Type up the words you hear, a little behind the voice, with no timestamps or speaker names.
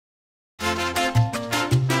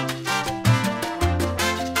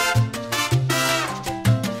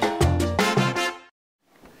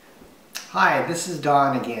Hi, this is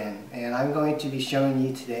Don again, and I'm going to be showing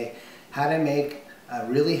you today how to make a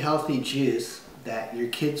really healthy juice that your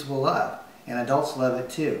kids will love, and adults love it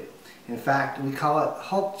too. In fact, we call it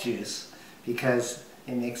Hulk juice because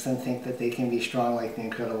it makes them think that they can be strong like the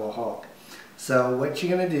Incredible Hulk. So what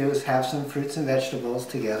you're going to do is have some fruits and vegetables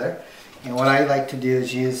together, and what I like to do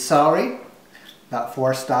is use celery, about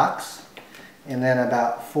 4 stalks, and then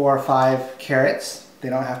about 4 or 5 carrots. They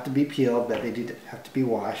don't have to be peeled, but they do have to be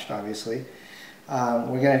washed, obviously.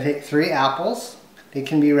 We're going to take 3 apples. They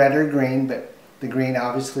can be red or green, but the green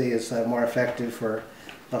obviously is more effective for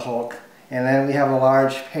the Hulk. And then we have a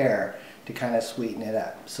large pear to kind of sweeten it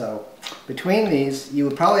up. So between these, you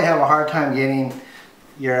would probably have a hard time getting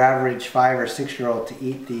your average 5 or 6-year-old to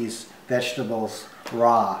eat these vegetables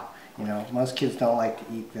raw. You know, most kids don't like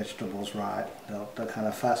to eat vegetables raw. They'll kind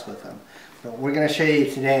of fuss with them. But we're going to show you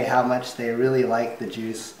today how much they really like the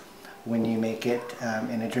juice when you make it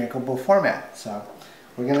in a drinkable format. So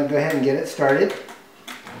we're going to go ahead and get it started.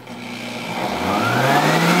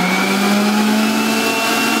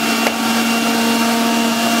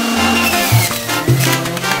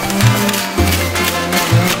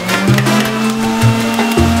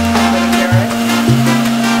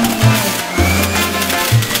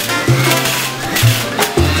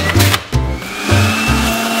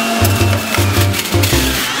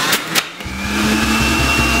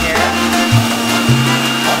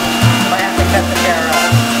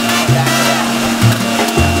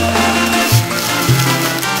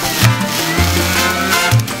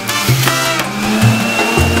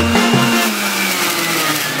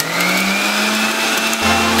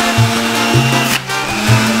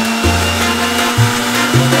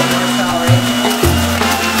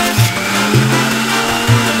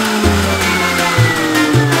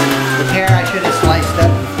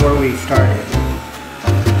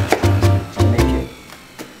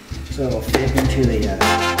 So it'll fit into the juicer.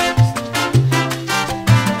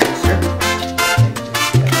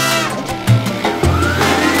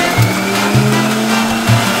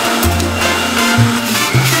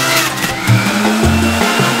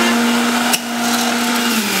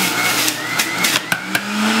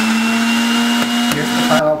 Here's the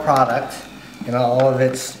final product in all of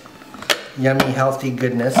its yummy, healthy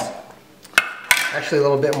goodness. Actually a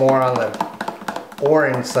little bit more on the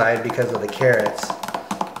orange side because of the carrots.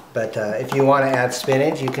 But if you want to add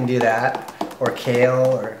spinach, you can do that, or kale,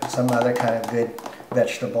 or some other kind of good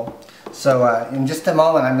vegetable. So in just a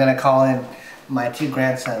moment, I'm going to call in my 2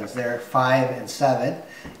 grandsons. They're 5 and 7,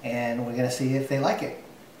 and we're going to see if they like it.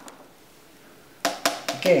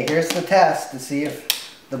 Okay, here's the test to see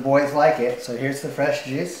if the boys like it. So here's the fresh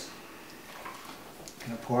juice. I'm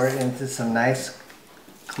going to pour it into some nice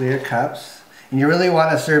clear cups. And you really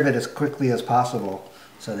want to serve it as quickly as possible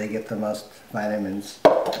so they get the most vitamins.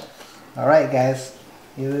 Alright guys,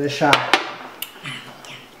 give it a shot.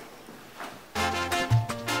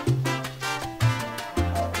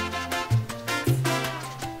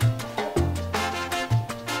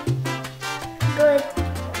 Good.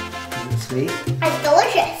 Is it sweet? It's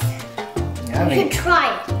delicious. Yummy. You should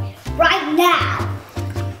try it right now.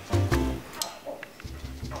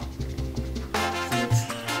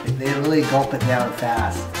 They really gulp it down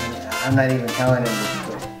fast. I'm not even telling them to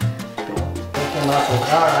do it. Muscles.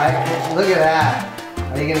 Alright, look at that.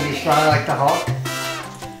 Are you going to be strong like the Hulk?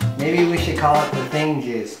 Maybe we should call it the Thing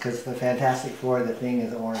juice, because the Fantastic Four, the Thing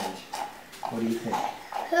is orange. What do you think?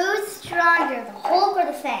 Who's stronger, the Hulk or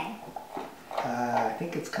the Thing? I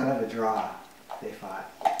think it's kind of a draw, they fought.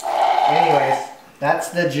 Anyways, that's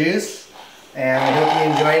the juice, and I hope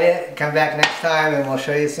you enjoyed it. Come back next time and we'll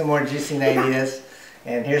show you some more juicing ideas.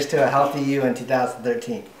 And here's to a healthy you in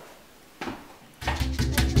 2013.